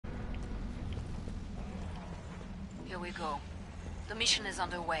Here we go. The mission is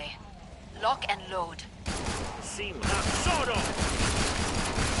underway. Lock and load. See that sword off!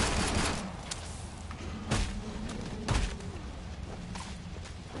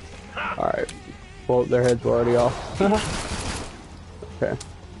 Alright. Well, their heads were already off. Okay.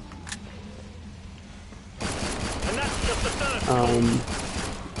 And that's just the first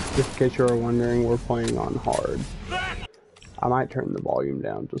just in case you were wondering, we're playing on hard. I might turn the volume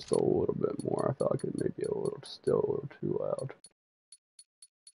down just a little bit more. I felt like it may be still a little too loud.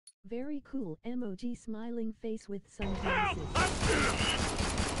 Very cool emoji smiling face with sunglasses.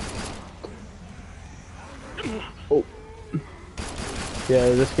 Oh. Yeah,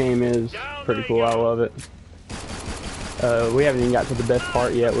 this game is pretty cool. I love it. We haven't even got to the best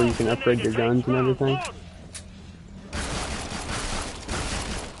part yet where you can upgrade your guns and everything.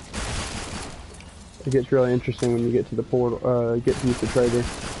 It gets really interesting when you get to the portal, get to use the trader.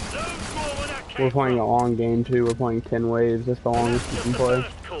 We're playing a long game too. We're playing 10 waves. That's the longest you can play.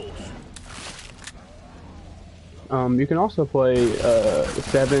 You can also play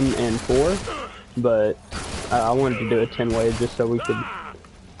 7 and 4, but I wanted to do a 10 wave just so we could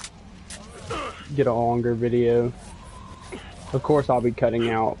get a longer video. Of course, I'll be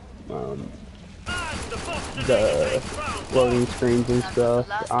cutting out the loading screens and stuff.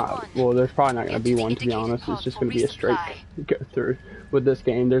 Well, there's probably not going to be one, to be honest. It's just going to be a straight go through. With this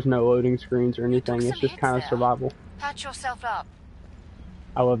game, there's no loading screens or anything. It's just kind of survival. Patch yourself up.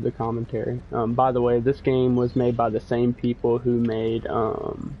 I love the commentary. By the way, this game was made by the same people who made,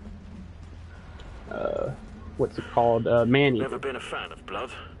 what's it called? Manny. Never been a fan of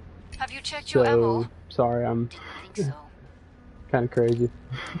blood. Have you checked your ammo? Sorry, I'm Didn't think so. kind of crazy.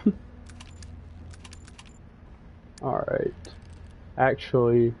 Alright.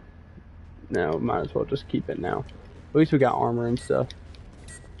 Actually, no, might as well just keep it now. At least we got armor and stuff.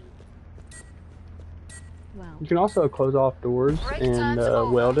 Wow. You can also close off doors and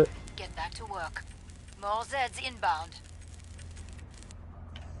weld it. Get back to work. More zeds inbound.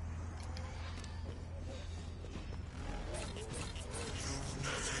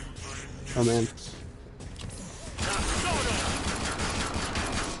 Oh man. That's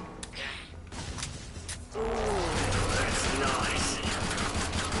nice.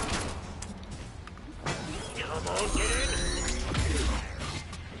 Come on, get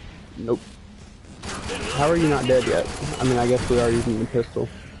in. Nope. How are you not dead yet? I mean, I guess we are using the pistol.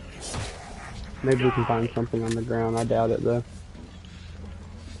 Maybe we can find something on the ground. I doubt it, though.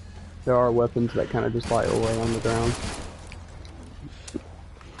 There are weapons that kind of just lie away on the ground.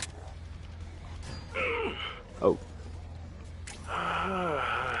 Oh.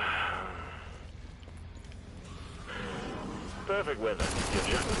 Perfect weather.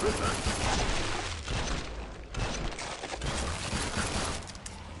 You're just a ripper.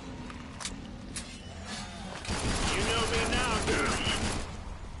 You know me now, dude.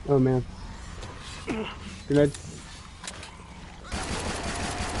 Oh man. Grenade.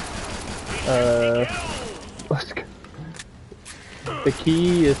 Let's go. The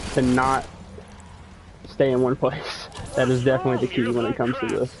key is to not stay in one place. That is definitely the key when it comes to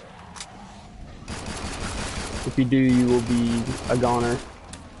this. If you do, you will be a goner.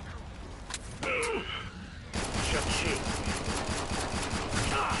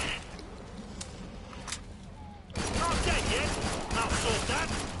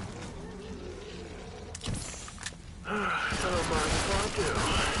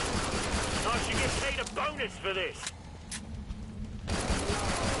 For this.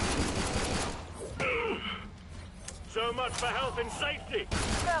 So much for health and safety.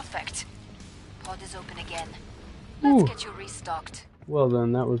 Perfect. Pod is open again. Ooh. Let's get you restocked. Well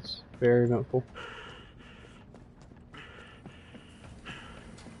then, that was very eventful.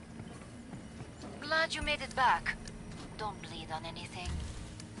 Glad you made it back. Don't bleed on anything.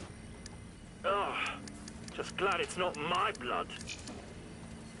 Oh, just glad it's not my blood.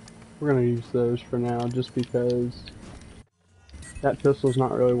 We're gonna use those for now, just because that pistol's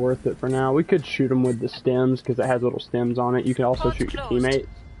not really worth it for now. We could shoot them with the stems, because it has little stems on it. You can also shoot your teammates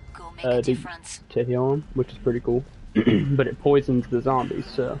to heal them, which is pretty cool. But it poisons the zombies,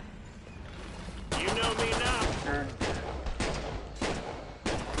 so. You know me now.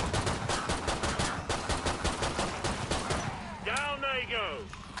 Down they go.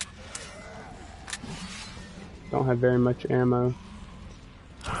 Don't have very much ammo.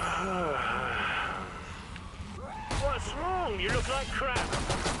 What's wrong? You look like crap.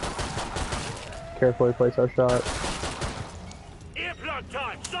 Carefully place our shot. Earplug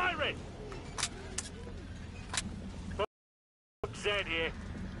time, siren! Zed here.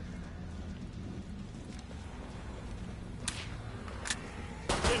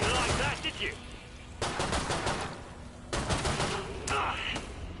 Didn't like that, did you?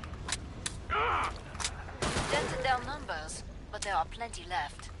 but there are plenty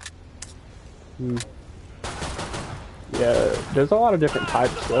left. Yeah, there's a lot of different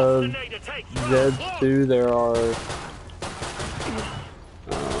types of zeds too. There are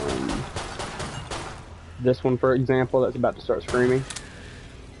this one, for example, that's about to start screaming.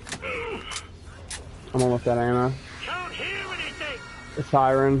 I'm almost out of ammo. Can't hear anything. A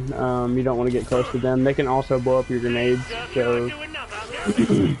siren, you don't want to get close to them. They can also blow up your grenades, so...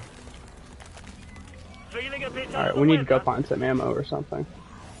 Alright, we need to go find some ammo or something.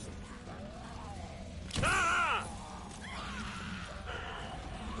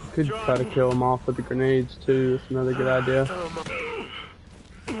 Could try to kill them off with the grenades too, that's another good idea.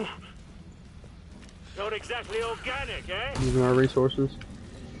 Not exactly organic, eh? Using our resources.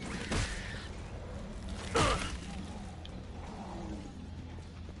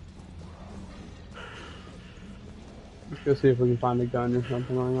 Let's go see if we can find a gun or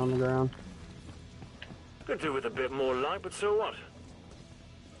something lying on the ground. Could do with a bit more light, but so what?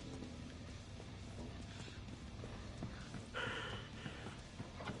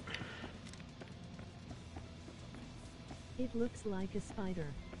 It looks like a spider.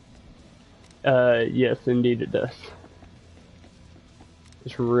 Yes, indeed it does.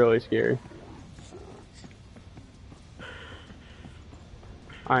 It's really scary.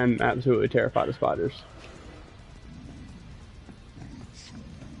 I'm absolutely terrified of spiders.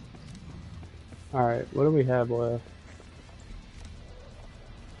 Alright, what do we have left?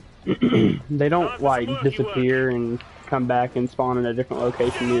 They don't, like, disappear and come back and spawn in a different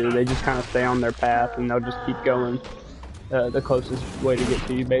location either. They just kind of stay on their path and they'll just keep going the closest way to get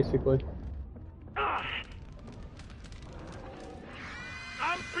to you, basically. I'm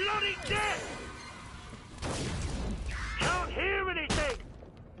bloody dead! Can't hear anything!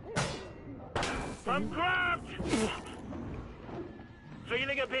 I'm grabbed!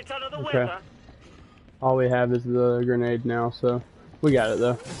 Feeling a bit under the weather? All we have is the grenade now, so we got it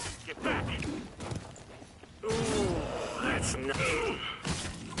though. Get back! Ooh, that's nice.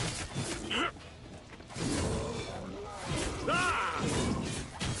 Ah!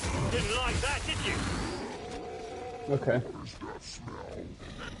 Didn't like that, did you? Okay.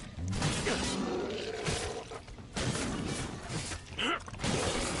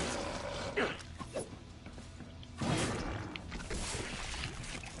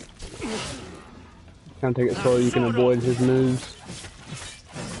 Kind of take it slow, you can avoid his moves.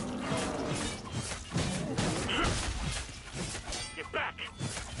 Get back!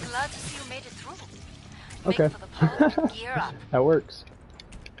 Glad to see you made it through. Okay. Make for the pole and gear up. That works.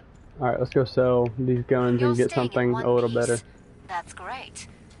 Alright, let's go sell these guns You're and get staying in something one a little piece. better. That's great.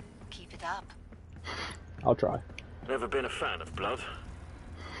 Keep it up. I'll try. Never been a fan of blood.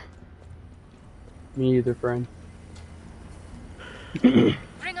 Me either, friend.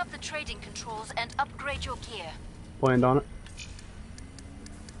 Bring up the trading controls and upgrade your gear. Planned on it.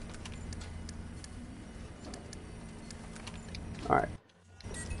 Alright.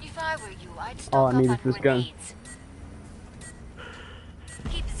 If I were you, I'd All I stock need up is on this gun. grenades.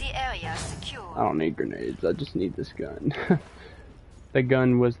 Keep the area secure. I don't need grenades, I just need this gun. The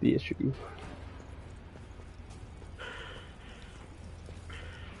gun was the issue.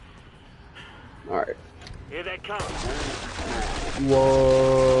 Alright. Here they come.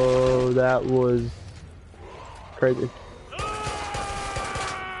 Whoa, that was crazy.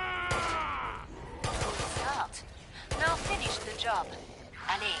 Start. Now finish the job.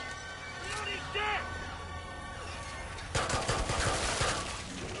 Allez. Bloody dead!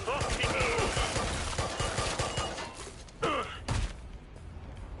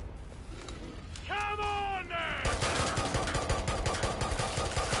 Come on then!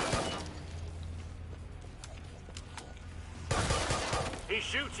 He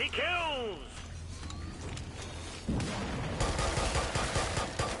shoots, he kills!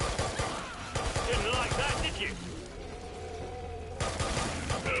 Didn't like that, did you?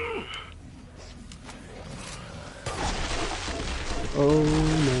 Oh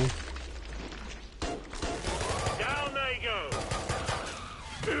no. Down they go!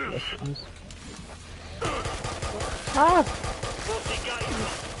 Ah! What's he got?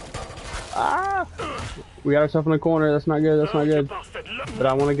 Ah! We got ourselves in a corner, that's not good, that's not good. Bastard, look! But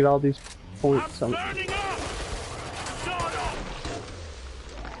I want to get all these points. I'm So burning up! Sort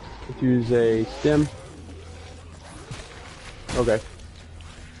of! let's use a stem. Okay,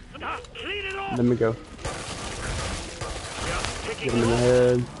 Ah, clean it off! let me go. Just Get picking him in the it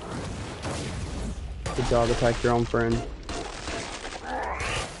head. Good job, attack your own friend.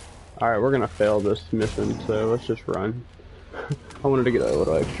 Alright, we're gonna fail this mission, so let's just run. I wanted to get a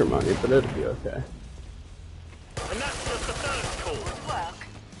little extra money, but it'll be okay. off. And that's just the first call. Good work.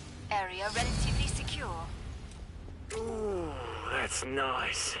 Area relatively secure. Ooh, That's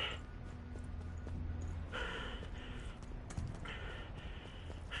nice.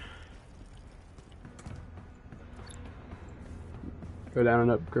 Go down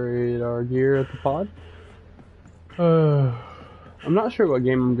and upgrade our gear at the pod. I'm not sure what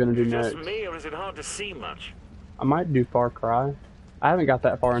game I'm gonna do next. Just me, or is it hard to see much? I might do Far Cry. I haven't got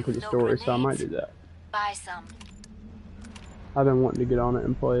that far into the No story, so I might do grenades. that. Buy some. I've been wanting to get on it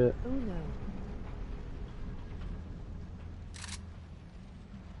and play it. Oh no.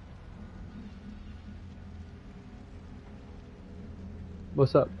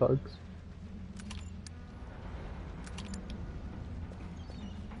 What's up, Pugs?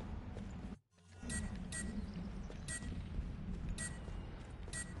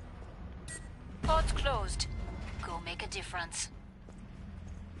 Pod's closed. Go make a difference.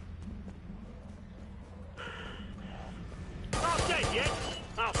 Not dead yet.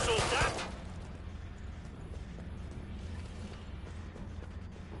 I'll sort that.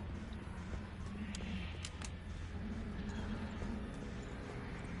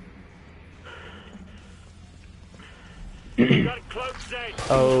 You got it close, Zed.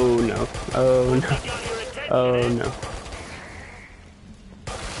 Oh no. Oh You no. got your attention, Oh eh? no.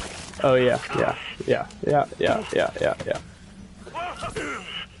 Oh yeah, yeah, yeah, yeah, yeah, yeah, yeah, yeah.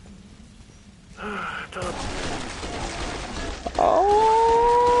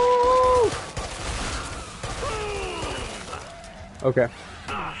 Oh! Okay.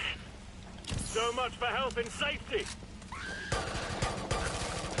 So much for health and safety.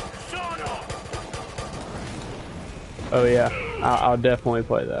 Son off. Oh yeah, I'll definitely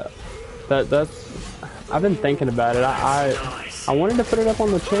play that. That's. I've been thinking about it. I wanted to put it up on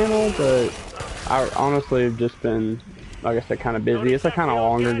the channel, but I honestly have just been, like I said, kind of busy. It's a kind of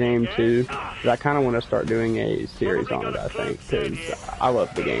longer game too. But I kind of want to start doing a series on it. I think because I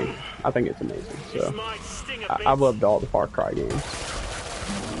love the game. I think it's amazing. So I've loved all the Far Cry games.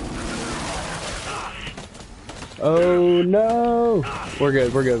 Oh no! We're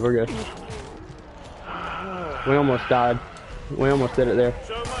good. We're good. We're good. We almost died. We almost did it there.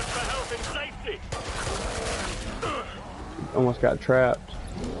 So much for health and safety. Almost got trapped.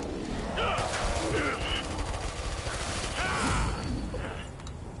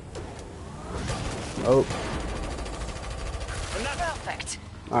 Oh. Perfect.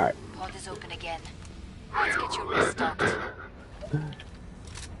 Alright. Pod is open again. Let's get you restocked.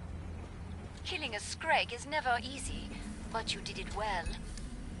 Killing a Scrag is never easy, but you did it well.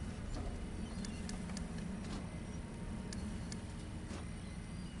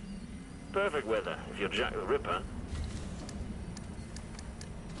 Perfect weather if you're Jack the Ripper.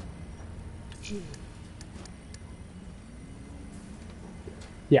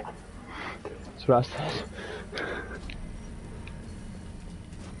 Yeah. That's what I said.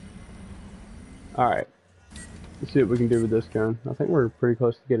 Alright. Let's see what we can do with this gun. I think we're pretty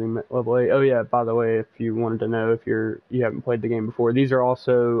close to getting level 8. Oh yeah, by the way, if you wanted to know, if you haven't played the game before, these are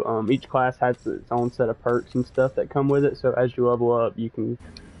also, each class has its own set of perks and stuff that come with it, so as you level up, you can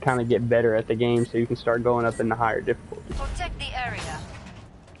kind of get better at the game, so you can start going up in the higher difficulty. Protect the area.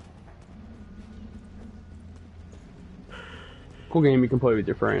 Cool game you can play with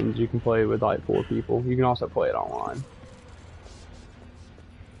your friends. You can play with like 4 people. You can also play it online.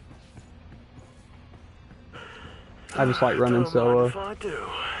 I just like running Don't mind solo. if I do.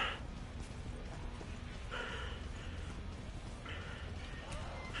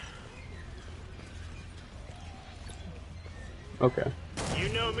 Okay. You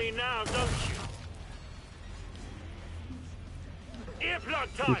know me now, don't you?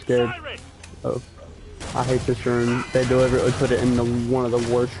 Earplug time, I'm scared. siren! Oh. I hate this room. They deliberately put it in one of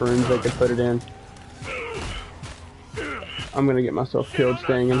the worst rooms they could put it in. I'm gonna get myself killed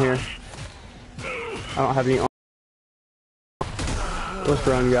staying in here. I don't have any armor. Let's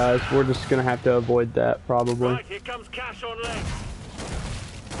run, guys. We're just gonna have to avoid that, probably. Right, here comes cash on legs.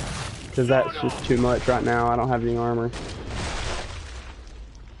 Because that's just too much right now. I don't have any armor.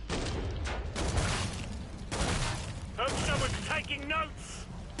 Hope someone's taking notes.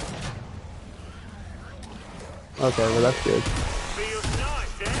 Okay, well that's good. Feels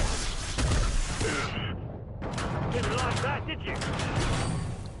nice, eh? Didn't like that, did you?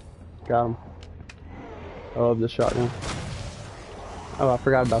 Got him. I love this shotgun. Oh, I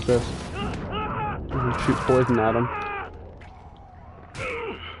forgot about this. You can shoot poison at him.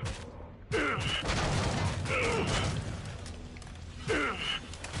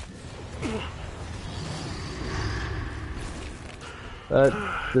 That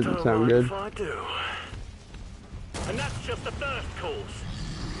didn't sound good. If I do. And that's just the first course.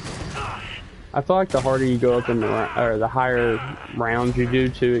 I feel like the harder you go up in the higher rounds you do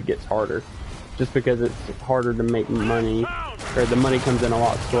too, it gets harder. just because it's harder to make money, or the money comes in a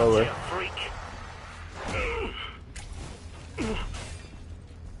lot slower.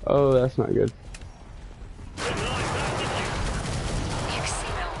 Oh, that's not good.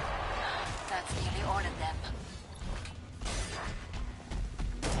 That's nearly all of them.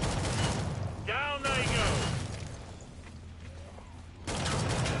 Down they go.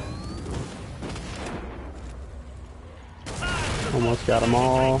 Almost got them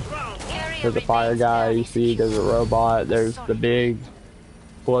all. There's a fire guy, you see, there's a robot, there's the big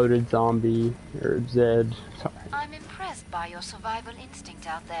bloated zombie, or Zed. Sorry. I'm impressed by your survival instinct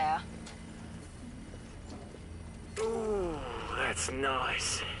out there. Ooh, that's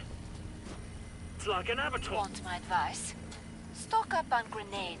nice. It's like an abattoir. Want my advice? Stock up on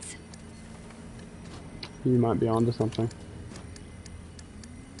grenades. You might be onto something.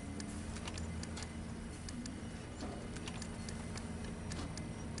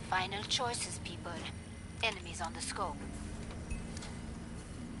 Final choices, people. Enemies on the scope.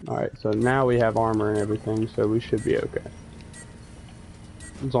 Alright, so now we have armor and everything, so we should be okay.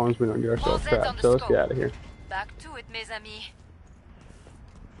 As long as we don't get ourselves trapped. So let's get out of here. Back to it, mes amis.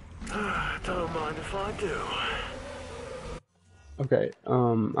 Don't mind if I do. Okay,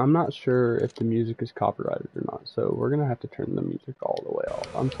 I'm not sure if the music is copyrighted or not, so we're gonna have to turn the music all the way off.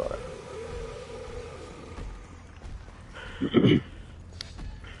 I'm sorry.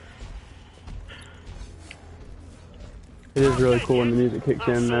 It is really cool when the music kicks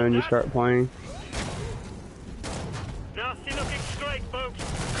in though and you start playing. Nasty looking straight, folks.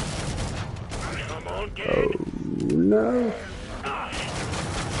 Come on, Oh kid. no.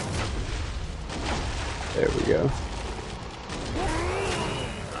 There we go.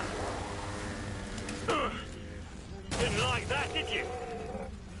 Didn't like that, did you?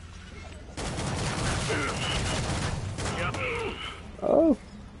 Yep. Oh.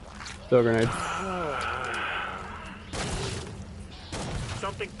 Still grenade.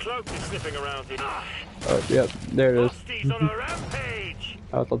 Something cloaked is sniffing around here. Oh, yep, there it is. Busty's on a rampage.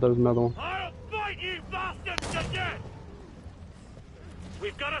 I thought there was another one. I'll fight you bastards to death.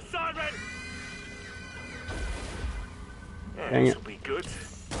 We've got a siren. Yeah, Dang it. this'll be good.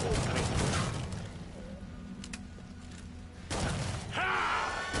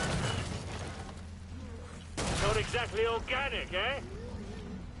 Ha! Not exactly organic, eh?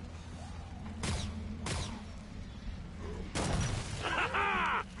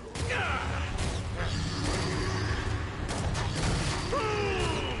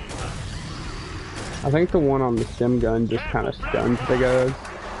 I think the one on the stem gun just kind of stuns the guys.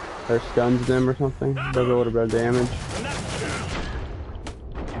 Or stuns them or something. Does a little bit of damage.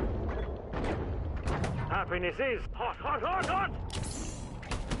 Happiness is hot, hot, hot, hot!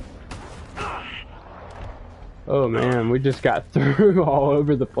 Oh man, we just got through all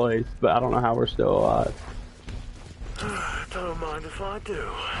over the place, but I don't know how we're still alive. Don't mind if I do.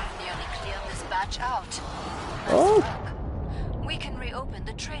 Nearly cleared this batch out. Nice Oh! work. We can reopen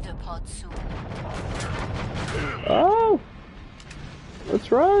the trader pod soon. Oh!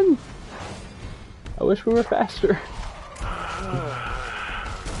 Let's run! I wish we were faster.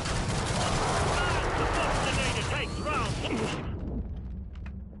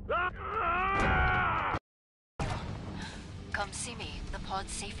 Come see me. The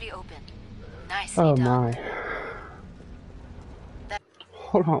pod's safely open. Nicely Oh done. my.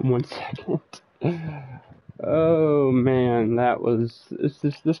 Hold on one second. Oh man, that was...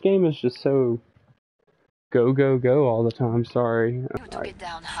 This game is just so... Go, go, go all the time, sorry. You took it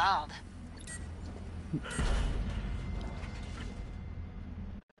down hard.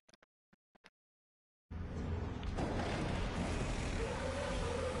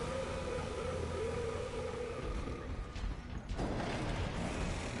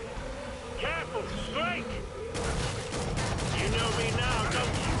 Careful, strike! You know me now,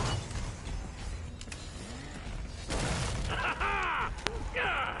 don't you?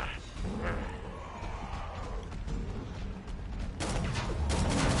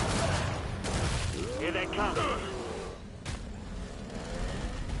 Here they come.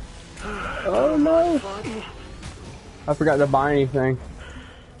 Oh no! I forgot to buy anything.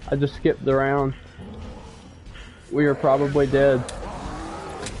 I just skipped the round. We are probably dead.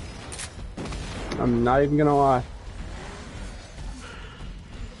 I'm not even gonna lie.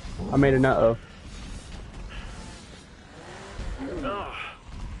 I made an uh-oh. Oh,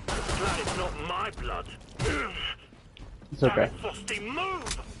 glad it's not my blood. It's okay. Damn it, Frosty,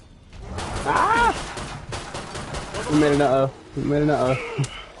 move! Ah! We made an uh-oh. We made an uh-oh.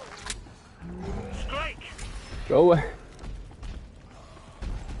 Strike! Go away.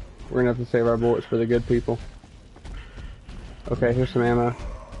 We're gonna have to save our bullets for the good people. Okay, here's some ammo.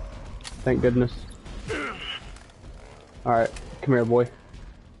 Thank goodness. Alright, come here, boy.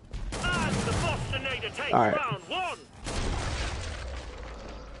 And the Bostonator takes All right. round one.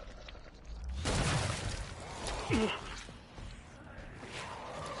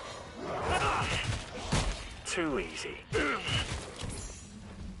 Too easy.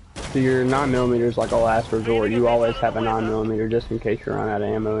 So your 9mm is like a last resort. You always have a 9mm just in case you run out of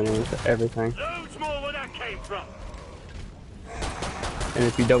ammo and everything. Loads more where that came from. And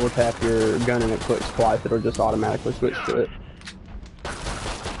if you double tap your gun and it clicks twice, it'll just automatically switch to it.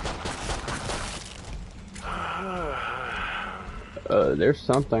 There's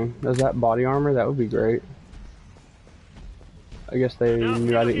something. Does that body armor? That would be great. I guess they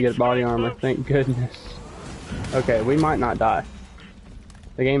knew I didn't get body armor. Thank goodness. Okay, we might not die.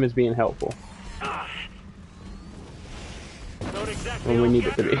 The game is being helpful. When we need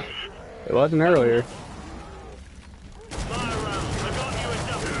it to be. It wasn't earlier.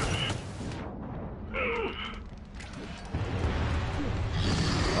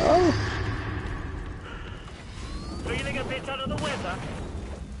 Oh. Feeling a bit under the weather?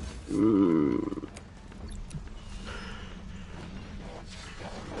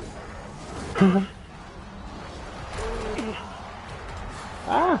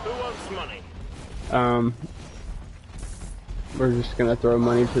 Who wants money? We're just gonna throw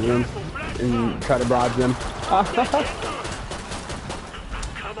money to them and try to bribe them. Come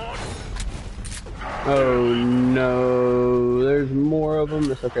on. Oh no, there's more of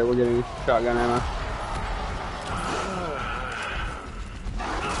them. It's okay, we're getting shotgun ammo.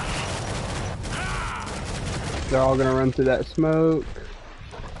 They're all gonna run through that smoke.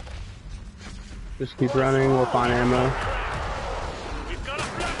 Just keep running, we'll find ammo.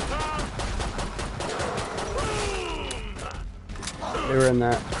 They were in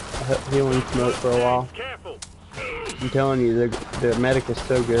that healing smoke for a while. I'm telling you, the medic is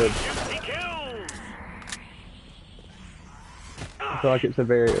so good. I feel like it's a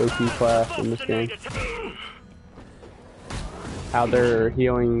very OP class in this game. How their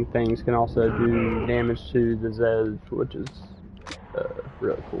healing things can also do damage to the zeds, which is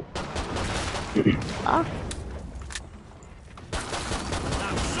really cool. Ah!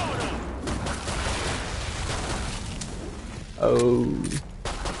 Oh.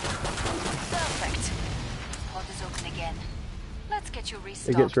 Perfect. Pod is open again. Let's get you restocked.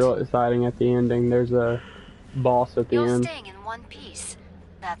 It gets real exciting at the ending. There's a boss at the You're end. staying in one piece.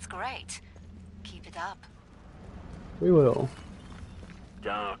 That's great. Keep it up. We will.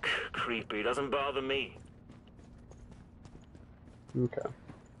 Dark, creepy, doesn't bother me. Okay.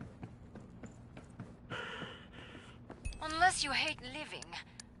 Unless you hate living,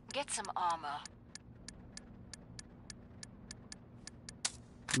 get some armor.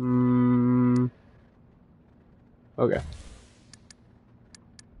 Okay.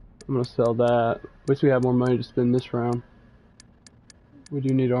 I'm gonna sell that. Wish we had more money to spend this round. We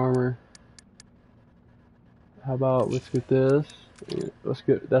do need armor. How about let's get this? Yeah, let's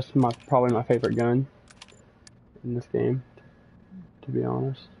get. That's probably my favorite gun in this game, to be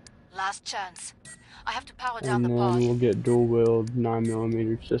honest. Last chance. I have to power And down the then pod. we'll get dual wield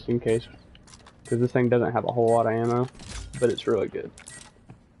 9mm just in case, because this thing doesn't have a whole lot of ammo, but it's really good.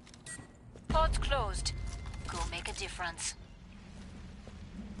 Pod's closed. Go make a difference.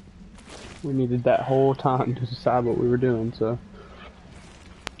 We needed that whole time to decide what we were doing, so.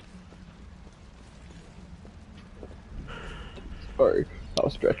 Sorry, I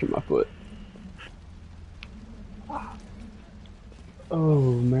was stretching my foot.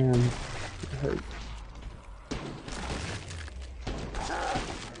 Oh man, it hurts.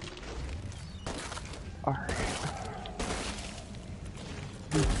 Alright.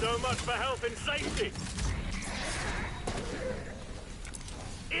 So much for health and safety.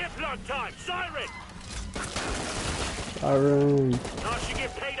 Earplug time, siren! Siren. I should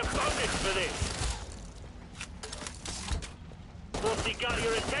get paid a bonus for this. What's he got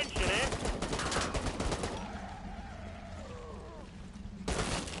your attention, eh?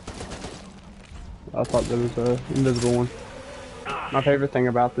 I thought there was a invisible one. My favorite thing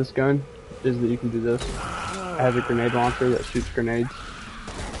about this gun is that you can do this. It has a grenade launcher that shoots grenades.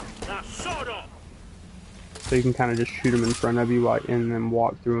 Now sort of. So you can kind of just shoot them in front of you and then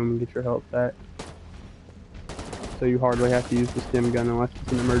walk through them and get your health back. So you hardly have to use the stem gun unless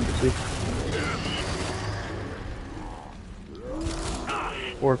it's an emergency.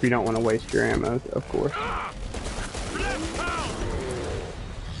 Or if you don't want to waste your ammo, of course.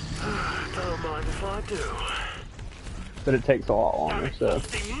 Don't mind if I do. But it takes a lot longer, so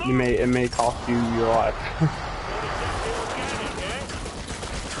it may cost you your life.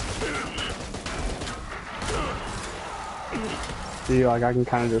 See, like, I can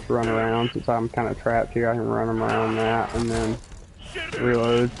kind of just run around. Since I'm kind of trapped here, I can run around that and then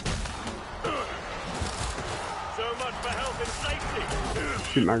reload. So much for health and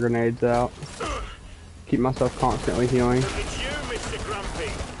safety. Shoot my grenades out. Keep myself constantly healing. Look at you, Mr.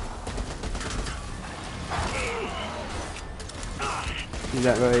 Grumpy.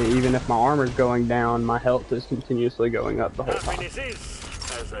 That way, even if my armor's going down, my health is continuously going up the whole time. Happiness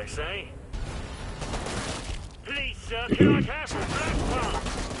is, as they say. Please, sir, can I have some flash pump?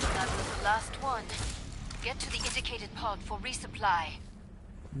 That was the last one. Get to the indicated pod for resupply.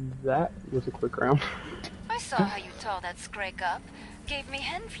 That was a quick round. I saw how you tore that scrake up. Gave me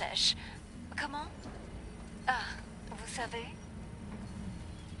hen flesh. Comment? Ah, vous savez?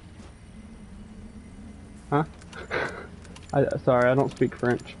 Huh? Sorry, I don't speak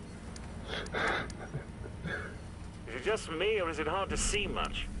French. Is it just me, or is it hard to see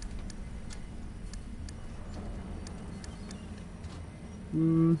much?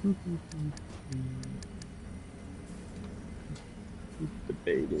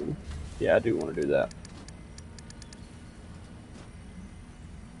 Debating. Yeah, I do want to do that.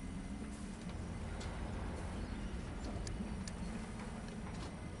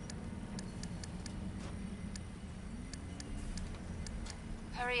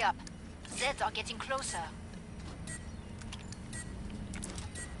 Hurry up. Zeds are getting closer.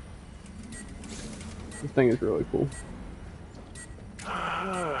 This thing is really cool. Keep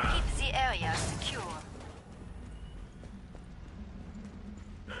the area secure.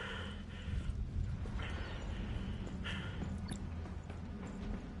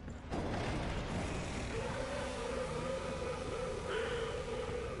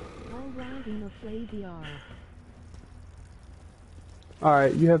 All right, enough ADR.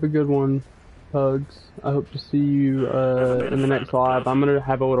 Alright, you have a good one, Pugs. I hope to see you in the next live. I'm gonna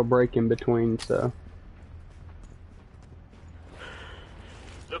have a little break in between, so.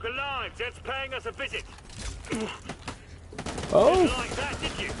 Look alive, Zed's paying us a visit. Oh! Didn't like that,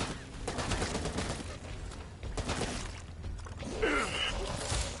 did you?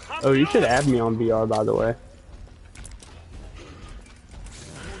 Oh, you should add me on VR, by the way.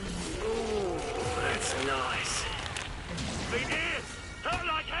 That's nice. It is! Hurt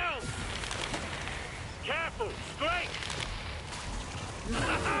like hell! Careful! Straight!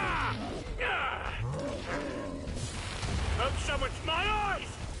 Hope someone's my eyes!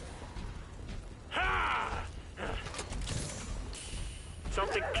 Ha!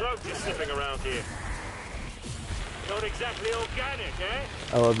 Something cloaked is sniffing around here. Not exactly organic, eh?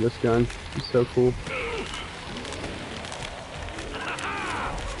 I love this gun. It's so cool.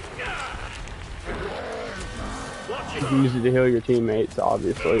 You can use it to heal your teammates,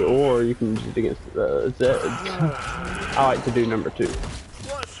 obviously, or you can use it against the zeds. I like to do number 2.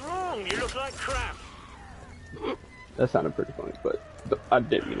 What's wrong? You look like crap. That sounded pretty funny, but I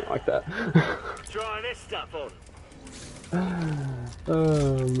didn't mean it like that. Try this stuff on.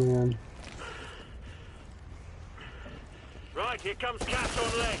 Oh, man. Right, here comes cat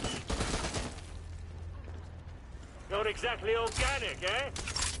on legs. Not exactly organic, eh?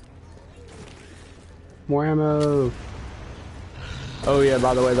 More ammo. Oh yeah,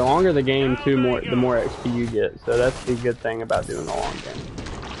 by the way, the longer the game, the more XP you get. So that's the good thing about doing a long game.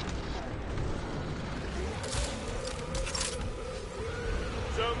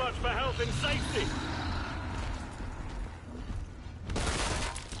 So much for health and safety.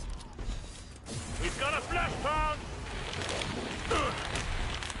 We've got a flash pound.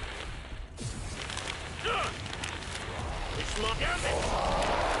 It's my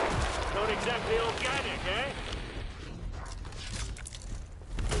not exactly organic, eh?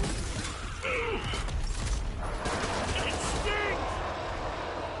 It stings!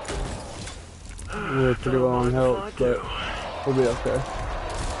 We're pretty low on health, but we'll be okay.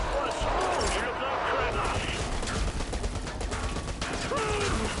 What's wrong? You look like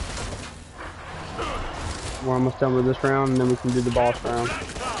crap. We're almost done with this round, and then we can do the boss round.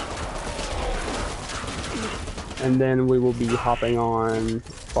 And then we will be hopping on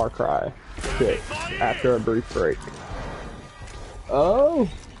Far Cry 6 after a brief break. Oh!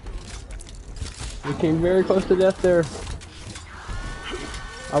 We came very close to death there.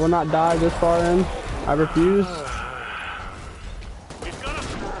 I will not die this far in. I refuse.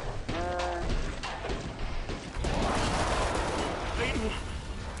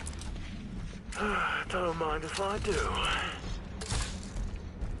 Don't mind if I do.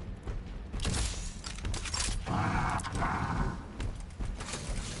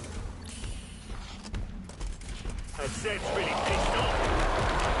 That Zed's really pissed off.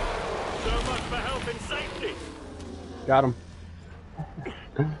 So much for health and safety. Got him.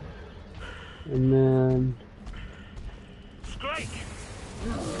 And then... break.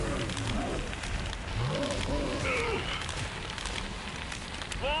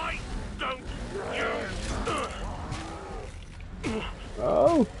 Why don't you?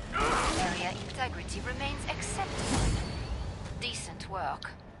 Oh! Area integrity remains acceptable. Decent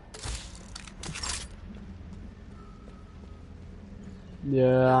work.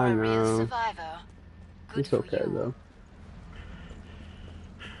 Yeah, I You're a real know. survivor. Good It's for okay, you. though.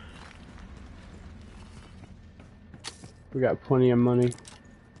 We got plenty of money.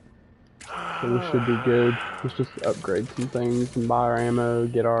 So we should be good. Let's just upgrade some things and buy our ammo,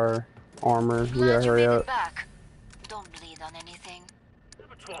 get our armor. We Glad gotta you hurry made up. it back. Don't bleed on anything.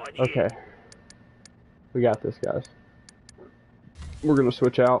 Okay. We got this, guys. We're gonna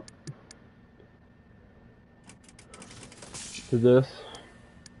switch out to this.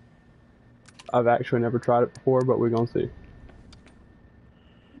 I've actually never tried it before, but we're gonna see.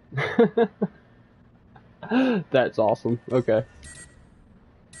 That's awesome. Okay.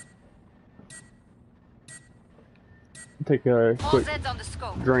 Take a All quick zeds on the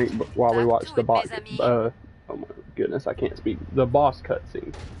scope. drink while we Back watch to the it, boss. mes amis. Oh my goodness, I can't speak. The boss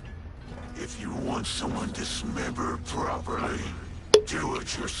cutscene. If you want someone dismembered properly, do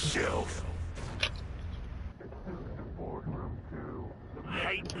it yourself. I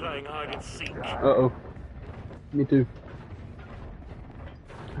hate playing hide and seek. Uh-oh. Me too.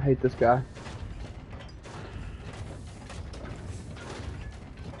 I hate this guy.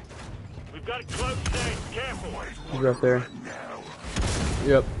 We've got it close, Dave. Careful. He's right there.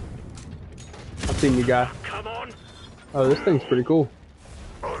 Yep. I've seen you, guy. Come on. Oh, this thing's pretty cool.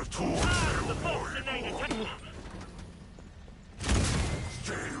 I've told you. The vaccinated.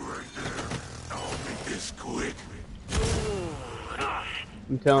 Stay right there. I'll make this quick.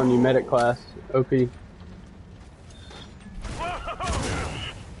 I'm telling you, medic class, OP.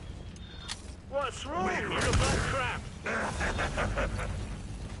 What's wrong? You look like crap.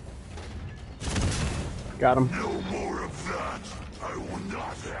 Got him. No more of that. I will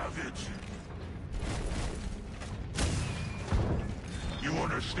not have it. You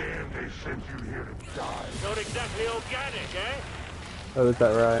understand they sent you here to die. Not exactly organic, eh? Oh, is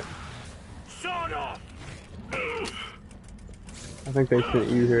that right? Sawed off. I think they sent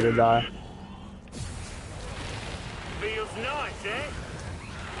you here to die. Feels nice, eh?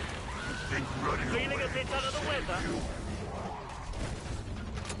 Think running Feeling away a bit under the weather?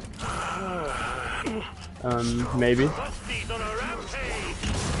 Maybe. Hosties on a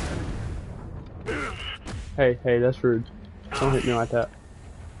rampage. Hey, that's rude. Don't hit me like that.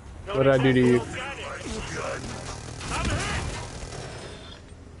 Not What did I do to exactly you? organic. gun. I'm hit.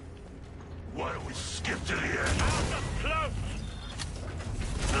 Why don't we skip to the end? Out up close.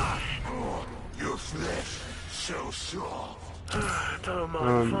 Your flesh so soft. Don't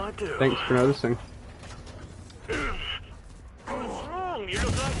mind if I do. Thanks for noticing. What's wrong? You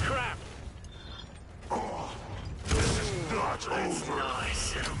look like crap. Not over.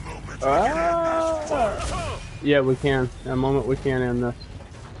 Nice. In a moment. Ah! Yeah, we can. In a moment, we can end this.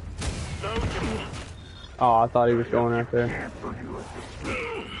 Don't you? Oh, I thought he was going right there.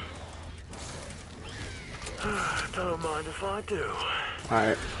 Don't mind if I do.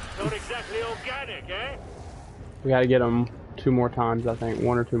 Alright. Not exactly organic, eh? We gotta get him 2 more times, I think.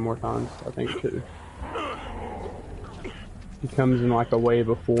 1 or 2 more times. I think 2. He comes in like a wave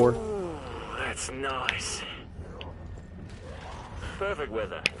of 4. Ooh, that's nice. Perfect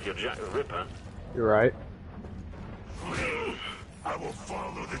weather if you're Jack the Ripper. You're right. I will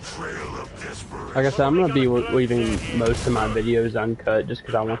follow the trail of desperation. Like I said, I'm gonna be leaving most of my videos uncut just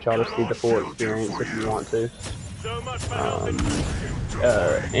because I want y'all to see the full experience if you want to. So much for helping.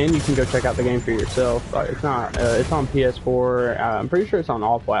 And you can go check out the game for yourself. It's not. It's on PS4. I'm pretty sure it's on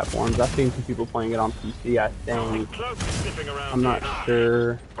all platforms. I've seen some people playing it on PC. I think. Cloak is sniffing around I'm not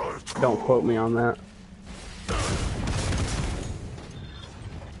here. sure. Don't quote me on that.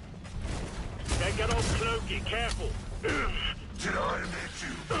 Take that old cloaky, careful. Did I make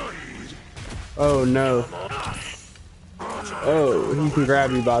you bleed? Oh no. Oh, he can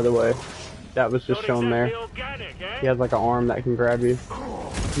grab you, by the way. That was just Not shown there. exactly organic, eh? He has like an arm that can grab you.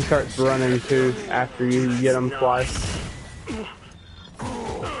 He starts running too after you get him twice. I'm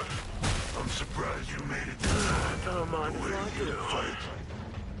surprised you made it. Don't mind if I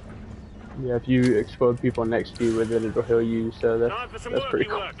do. Yeah, if you explode people next to you with it, it'll heal you. So Time for some that's pretty worky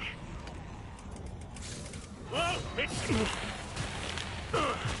cool. work. Whoa, it's...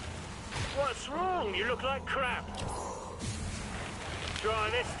 What's wrong? You look like crap. Try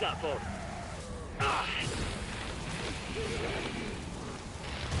this stuff on. Ah.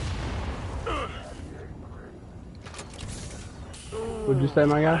 What'd you say,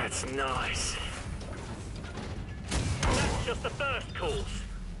 my guy? That's nice. That just the first course.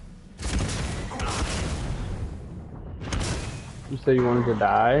 You said you wanted to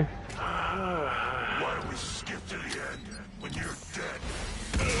die? Why don't we skip to the end when you're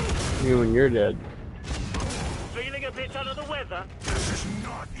dead? You when you're dead. Feeling a bit under the weather? This is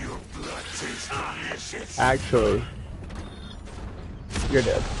not your blood taste, is it? Actually, you're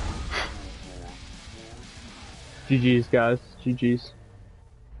dead. GG's, guys. GG's.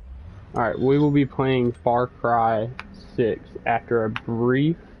 Alright, we will be playing Far Cry 6 after a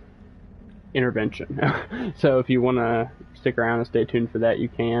brief intervention. So if you want to stick around and stay tuned for that, you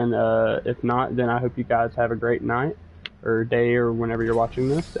can. If not, then I hope you guys have a great night or day or whenever you're watching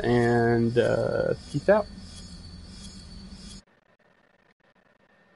this, and peace out.